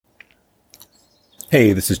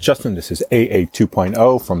Hey, this is Justin. This is AA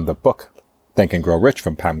 2.0 from the book Think and Grow Rich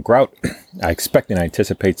from Pam Grout. I expect and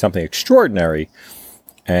anticipate something extraordinary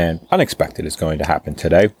and unexpected is going to happen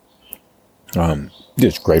today.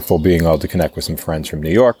 Just grateful being able to connect with some friends from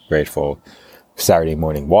New York. Grateful Saturday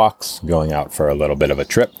morning walks, going out for a little bit of a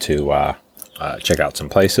trip to check out some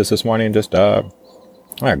places this morning. Just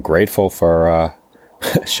grateful for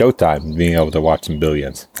Showtime, being able to watch some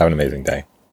Billions. Have an amazing day.